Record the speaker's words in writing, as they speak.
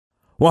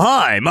Well,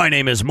 hi, my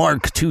name is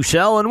Mark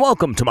Tuchel, and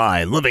welcome to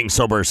my Living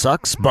Sober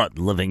Sucks, but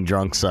Living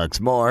Drunk Sucks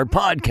More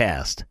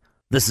podcast.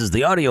 This is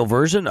the audio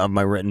version of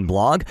my written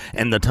blog,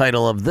 and the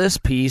title of this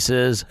piece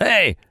is,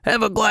 Hey,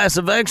 have a glass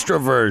of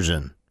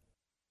extroversion.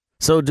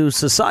 So do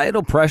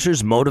societal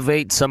pressures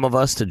motivate some of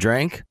us to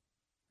drink?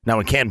 Now,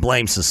 we can't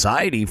blame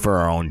society for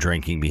our own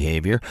drinking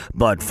behavior,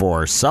 but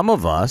for some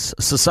of us,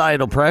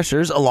 societal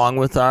pressures, along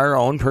with our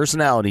own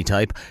personality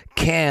type,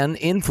 can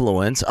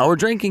influence our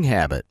drinking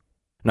habit.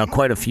 Now,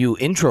 quite a few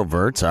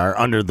introverts are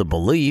under the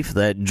belief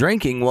that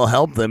drinking will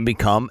help them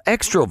become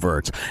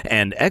extroverts,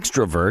 and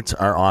extroverts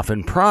are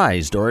often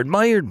prized or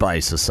admired by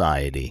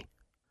society.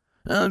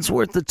 It's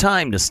worth the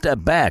time to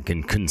step back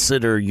and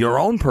consider your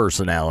own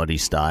personality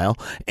style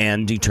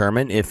and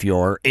determine if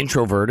you're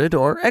introverted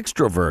or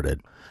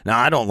extroverted. Now,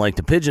 I don't like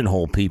to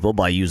pigeonhole people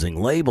by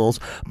using labels,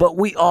 but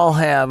we all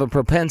have a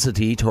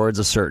propensity towards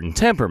a certain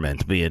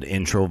temperament, be it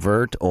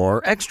introvert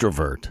or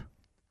extrovert.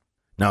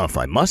 Now, if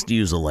I must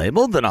use a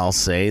label, then I'll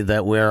say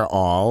that we're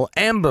all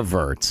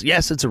ambiverts.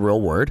 Yes, it's a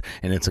real word,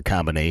 and it's a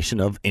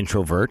combination of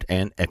introvert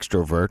and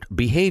extrovert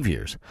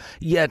behaviors.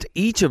 Yet,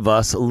 each of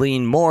us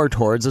lean more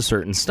towards a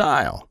certain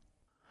style.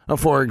 Now,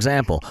 for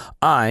example,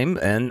 I'm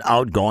an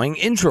outgoing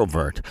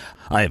introvert.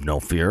 I have no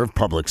fear of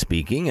public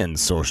speaking and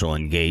social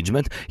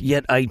engagement,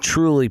 yet I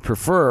truly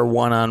prefer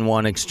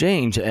one-on-one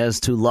exchange as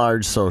to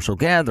large social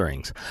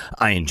gatherings.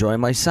 I enjoy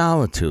my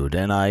solitude,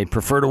 and I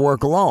prefer to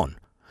work alone.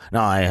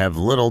 Now, I have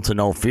little to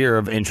no fear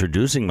of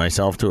introducing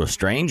myself to a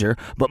stranger,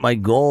 but my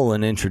goal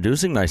in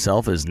introducing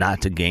myself is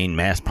not to gain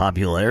mass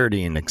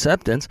popularity and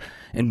acceptance,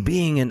 and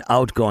being an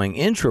outgoing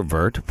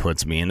introvert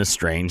puts me in a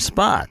strange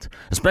spot.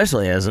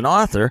 Especially as an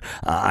author,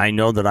 I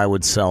know that I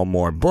would sell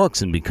more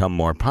books and become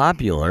more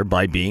popular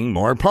by being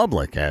more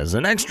public as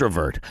an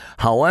extrovert.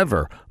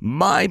 However,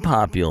 my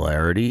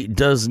popularity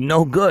does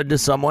no good to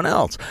someone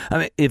else.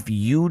 If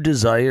you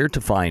desire to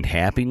find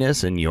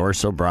happiness in your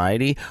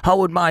sobriety, how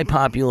would my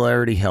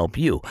popularity help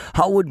you?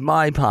 How would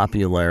my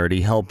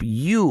popularity help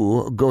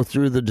you go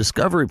through the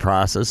discovery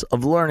process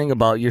of learning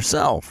about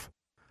yourself?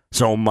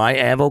 So my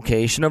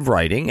avocation of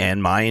writing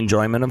and my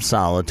enjoyment of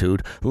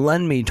solitude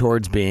lend me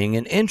towards being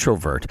an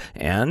introvert,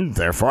 and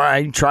therefore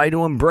I try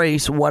to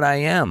embrace what I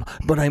am,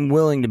 but I'm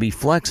willing to be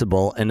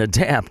flexible and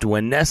adapt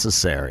when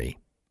necessary.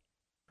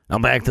 Now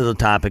back to the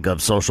topic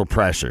of social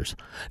pressures.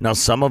 Now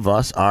some of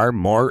us are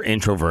more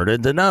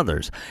introverted than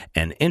others.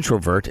 An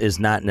introvert is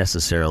not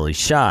necessarily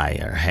shy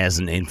or has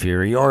an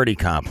inferiority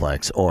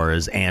complex or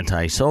is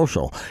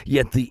antisocial,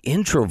 yet the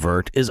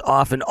introvert is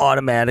often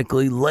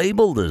automatically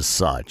labeled as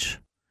such.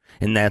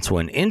 And that's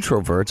when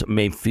introverts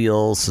may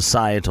feel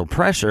societal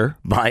pressure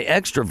by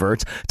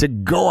extroverts to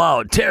go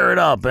out, tear it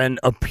up, and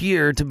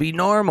appear to be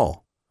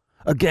normal.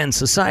 Again,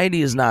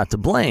 society is not to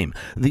blame.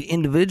 The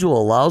individual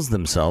allows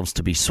themselves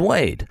to be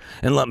swayed.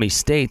 And let me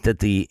state that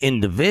the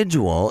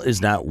individual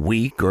is not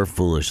weak or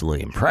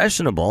foolishly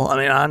impressionable.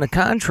 On the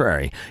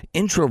contrary,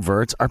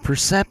 introverts are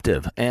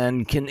perceptive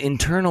and can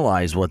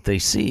internalize what they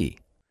see.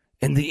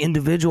 And the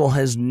individual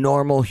has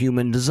normal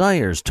human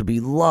desires to be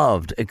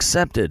loved,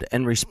 accepted,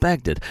 and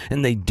respected.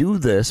 And they do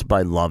this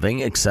by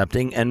loving,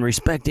 accepting, and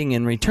respecting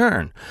in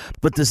return.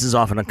 But this is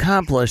often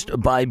accomplished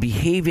by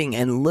behaving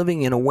and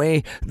living in a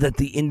way that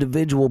the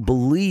individual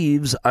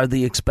believes are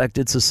the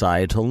expected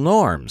societal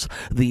norms,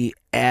 the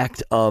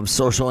act of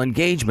social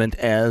engagement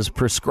as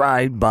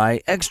prescribed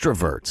by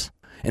extroverts.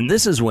 And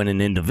this is when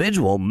an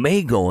individual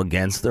may go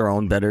against their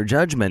own better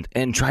judgment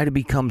and try to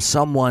become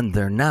someone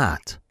they're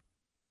not.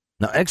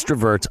 Now,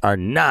 extroverts are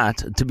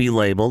not to be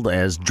labeled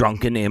as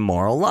drunken,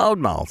 immoral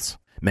loudmouths.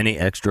 Many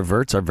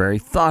extroverts are very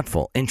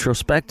thoughtful,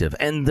 introspective,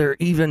 and they're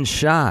even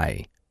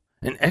shy.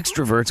 And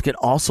extroverts can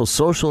also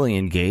socially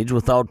engage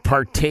without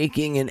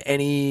partaking in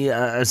any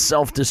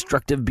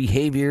self-destructive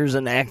behaviors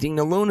and acting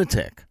a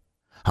lunatic.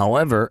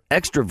 However,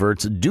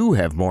 extroverts do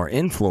have more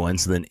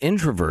influence than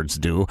introverts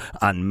do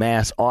on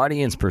mass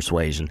audience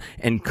persuasion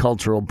and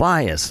cultural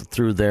bias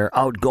through their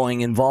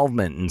outgoing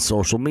involvement in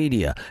social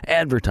media,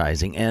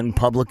 advertising, and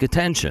public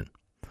attention.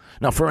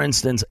 Now, for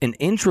instance, an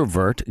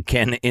introvert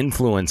can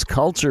influence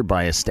culture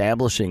by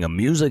establishing a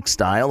music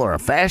style or a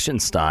fashion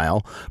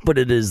style, but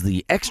it is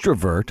the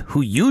extrovert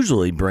who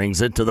usually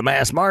brings it to the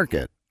mass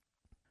market.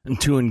 And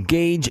to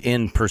engage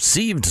in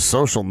perceived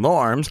social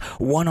norms,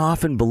 one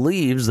often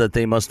believes that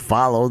they must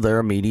follow their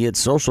immediate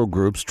social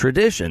group's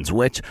traditions,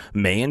 which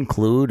may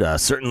include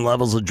certain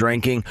levels of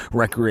drinking,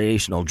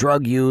 recreational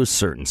drug use,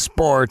 certain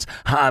sports,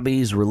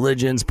 hobbies,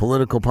 religions,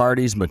 political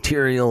parties,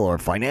 material or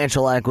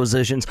financial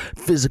acquisitions,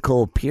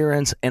 physical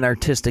appearance, and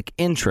artistic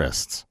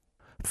interests.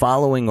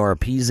 Following or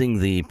appeasing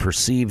the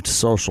perceived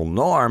social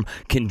norm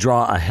can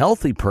draw a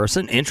healthy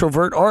person,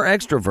 introvert or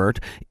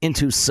extrovert,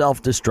 into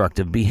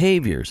self-destructive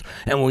behaviors,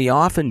 and we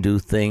often do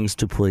things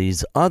to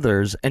please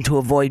others and to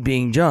avoid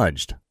being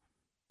judged.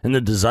 And the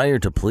desire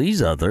to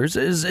please others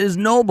is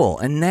noble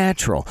and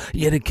natural,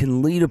 yet it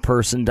can lead a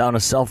person down a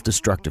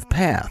self-destructive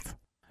path.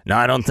 Now,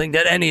 I don't think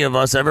that any of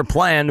us ever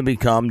plan to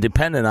become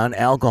dependent on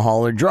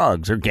alcohol or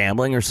drugs or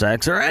gambling or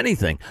sex or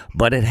anything,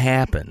 but it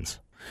happens.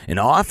 And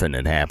often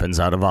it happens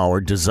out of our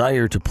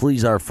desire to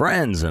please our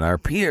friends and our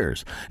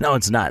peers. Now,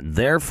 it's not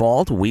their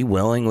fault. We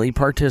willingly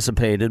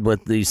participated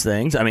with these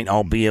things.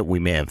 Albeit we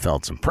may have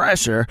felt some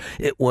pressure,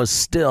 it was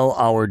still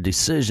our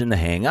decision to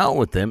hang out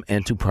with them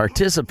and to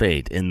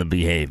participate in the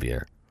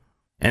behavior.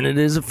 And it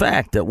is a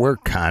fact that we're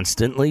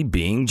constantly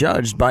being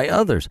judged by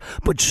others.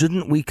 But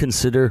shouldn't we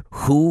consider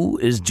who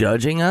is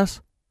judging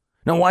us?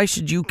 Now, why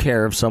should you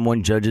care if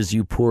someone judges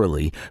you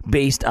poorly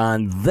based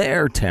on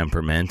their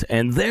temperament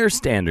and their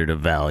standard of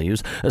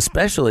values,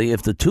 especially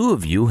if the two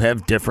of you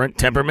have different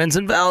temperaments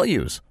and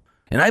values?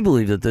 And I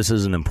believe that this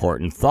is an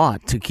important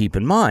thought to keep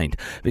in mind,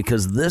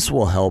 because this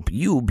will help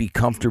you be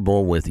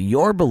comfortable with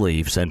your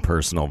beliefs and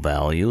personal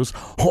values,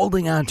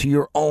 holding on to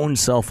your own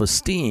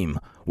self-esteem,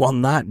 while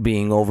not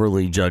being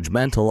overly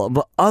judgmental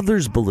of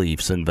others'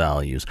 beliefs and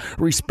values,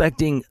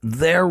 respecting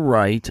their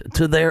right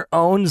to their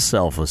own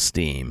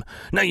self-esteem.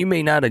 Now, you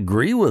may not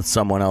agree with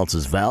someone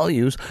else's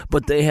values,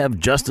 but they have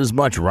just as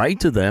much right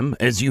to them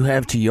as you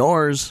have to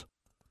yours.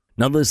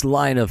 Now, this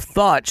line of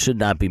thought should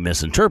not be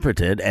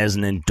misinterpreted as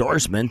an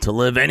endorsement to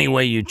live any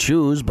way you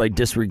choose by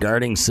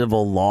disregarding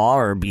civil law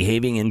or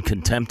behaving in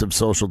contempt of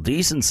social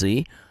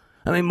decency.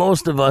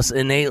 Most of us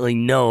innately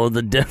know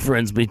the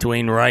difference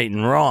between right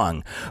and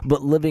wrong,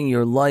 but living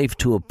your life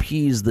to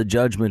appease the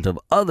judgment of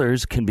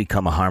others can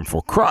become a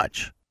harmful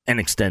crutch. An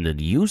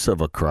extended use of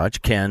a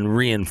crutch can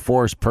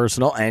reinforce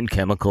personal and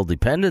chemical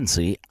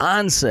dependency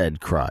on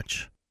said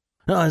crutch.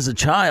 Now, as a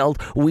child,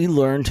 we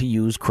learn to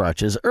use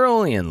crutches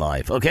early in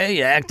life. Okay,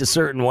 you act a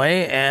certain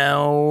way and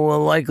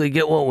we'll likely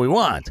get what we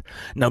want.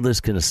 Now,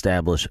 this can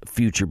establish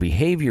future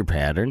behavior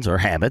patterns or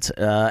habits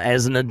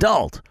as an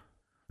adult.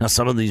 Now,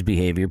 some of these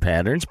behavior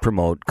patterns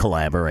promote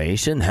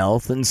collaboration,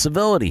 health, and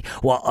civility,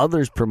 while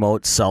others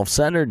promote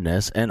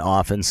self-centeredness and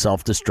often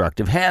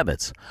self-destructive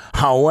habits.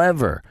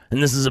 However,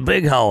 and this is a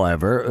big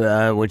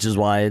however, which is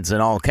why it's in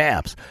all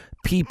caps,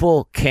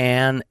 people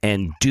can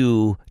and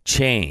do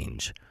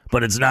change.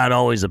 But it's not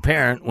always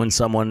apparent when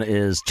someone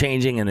is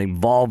changing and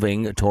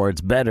evolving towards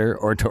better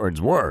or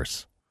towards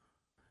worse.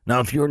 Now,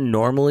 if you're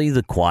normally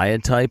the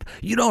quiet type,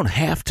 you don't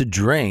have to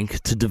drink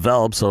to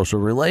develop social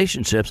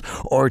relationships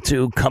or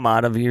to come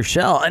out of your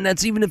shell. And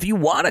that's even if you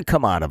want to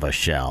come out of a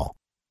shell.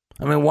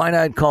 Why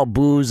not call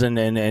booze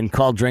and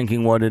call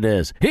drinking what it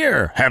is?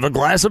 Here, have a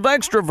glass of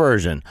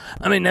extroversion.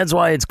 That's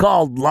why it's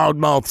called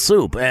loudmouth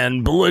soup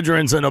and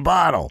belligerence in a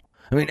bottle.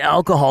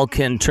 Alcohol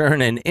can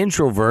turn an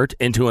introvert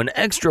into an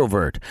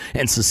extrovert,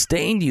 and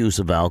sustained use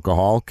of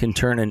alcohol can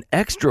turn an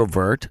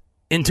extrovert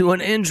into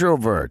an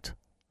introvert.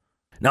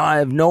 Now, I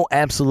have no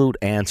absolute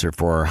answer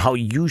for how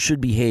you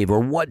should behave or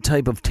what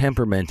type of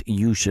temperament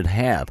you should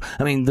have.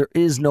 There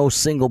is no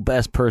single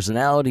best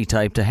personality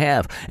type to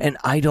have, and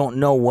I don't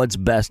know what's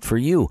best for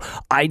you.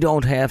 I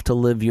don't have to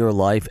live your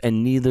life,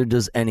 and neither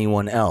does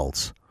anyone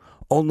else.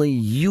 Only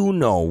you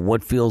know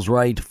what feels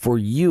right for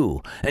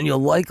you, and you'll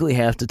likely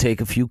have to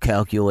take a few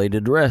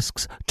calculated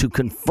risks to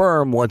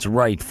confirm what's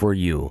right for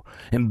you.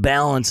 And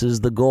balance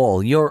is the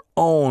goal, your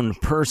own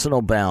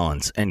personal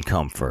balance and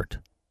comfort.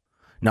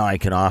 Now, I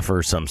can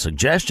offer some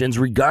suggestions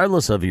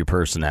regardless of your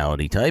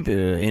personality type,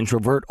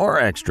 introvert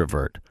or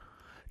extrovert.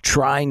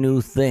 Try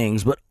new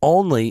things, but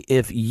only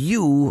if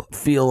you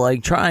feel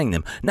like trying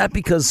them. Not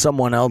because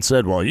someone else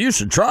said, well, you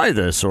should try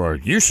this or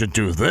you should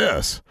do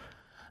this.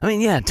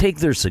 Take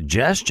their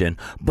suggestion,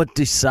 but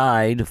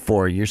decide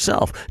for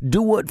yourself.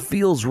 Do what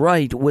feels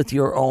right with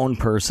your own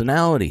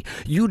personality.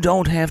 You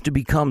don't have to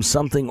become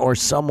something or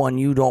someone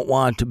you don't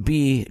want to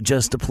be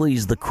just to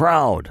please the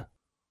crowd.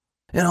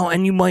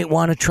 And you might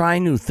want to try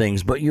new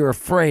things, but you're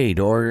afraid,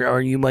 or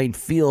you might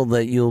feel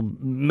that you'll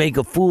make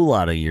a fool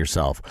out of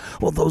yourself.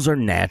 Well, those are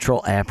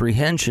natural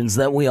apprehensions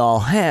that we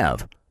all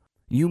have.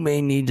 You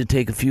may need to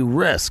take a few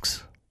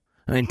risks.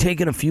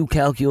 Taking a few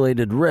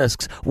calculated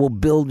risks will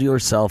build your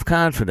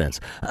self-confidence.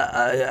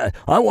 I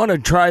want to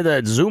try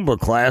that Zumba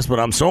class, but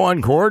I'm so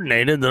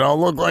uncoordinated that I'll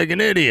look like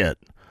an idiot.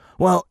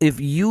 Well, if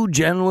you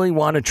genuinely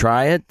want to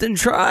try it, then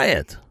try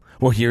it.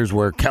 Well, here's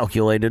where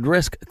calculated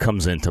risk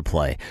comes into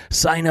play.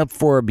 Sign up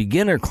for a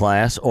beginner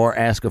class or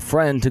ask a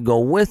friend to go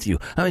with you.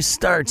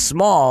 Start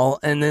small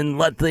and then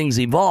let things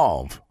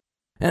evolve.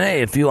 And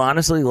hey, if you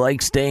honestly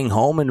like staying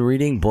home and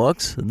reading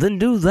books, then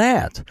do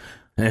that.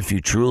 And if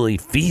you truly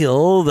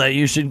feel that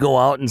you should go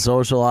out and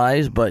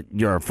socialize, but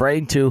you're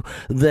afraid to,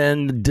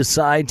 then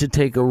decide to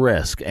take a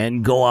risk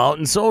and go out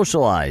and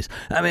socialize.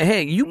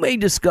 Hey, you may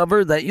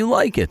discover that you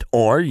like it,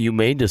 or you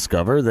may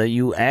discover that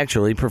you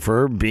actually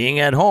prefer being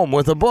at home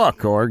with a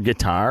book or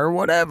guitar or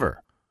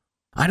whatever.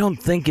 I don't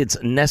think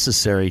it's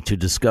necessary to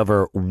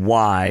discover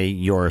why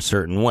you're a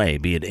certain way,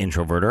 be it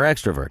introvert or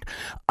extrovert.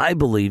 I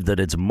believe that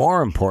it's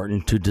more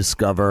important to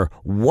discover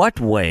what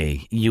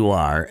way you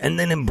are and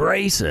then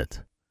embrace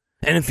it.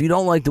 And if you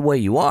don't like the way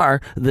you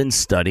are, then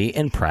study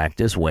and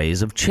practice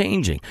ways of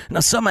changing. Now,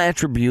 some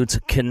attributes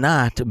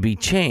cannot be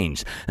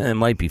changed. And it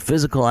might be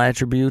physical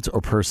attributes or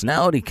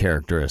personality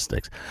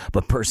characteristics.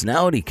 But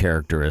personality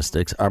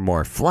characteristics are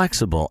more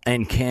flexible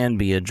and can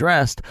be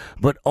addressed,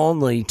 but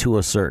only to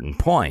a certain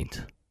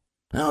point.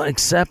 Now,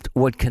 accept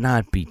what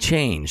cannot be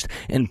changed,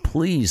 and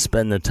please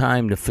spend the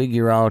time to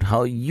figure out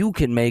how you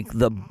can make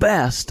the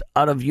best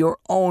out of your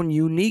own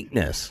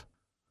uniqueness.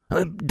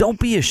 Don't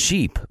be a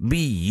sheep, be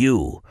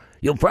you.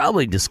 You'll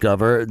probably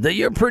discover that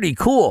you're pretty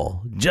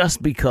cool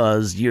just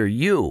because you're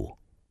you.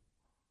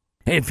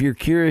 If you're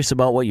curious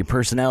about what your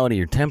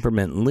personality or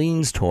temperament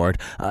leans toward,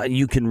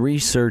 you can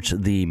research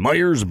the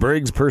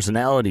Myers-Briggs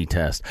personality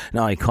test.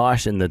 Now, I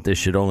caution that this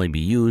should only be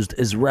used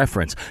as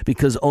reference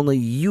because only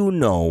you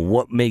know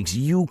what makes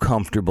you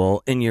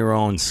comfortable in your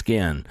own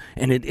skin,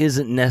 and it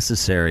isn't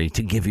necessary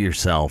to give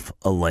yourself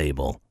a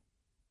label.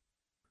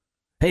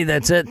 Hey,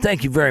 that's it.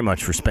 Thank you very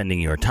much for spending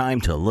your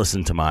time to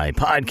listen to my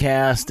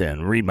podcast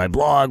and read my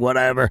blog,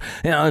 whatever.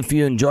 If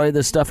you enjoy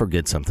this stuff or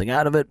get something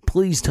out of it,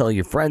 please tell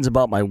your friends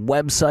about my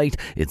website.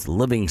 It's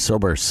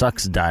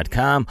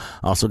livingsobersucks.com.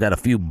 Also got a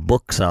few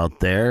books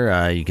out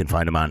there. You can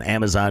find them on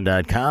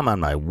Amazon.com, on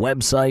my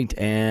website,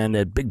 and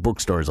at big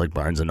bookstores like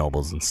Barnes &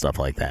 Nobles and stuff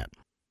like that.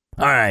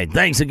 All right,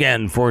 thanks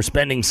again for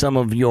spending some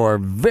of your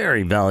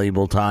very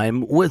valuable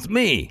time with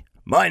me.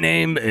 My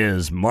name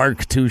is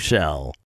Mark Tuchel.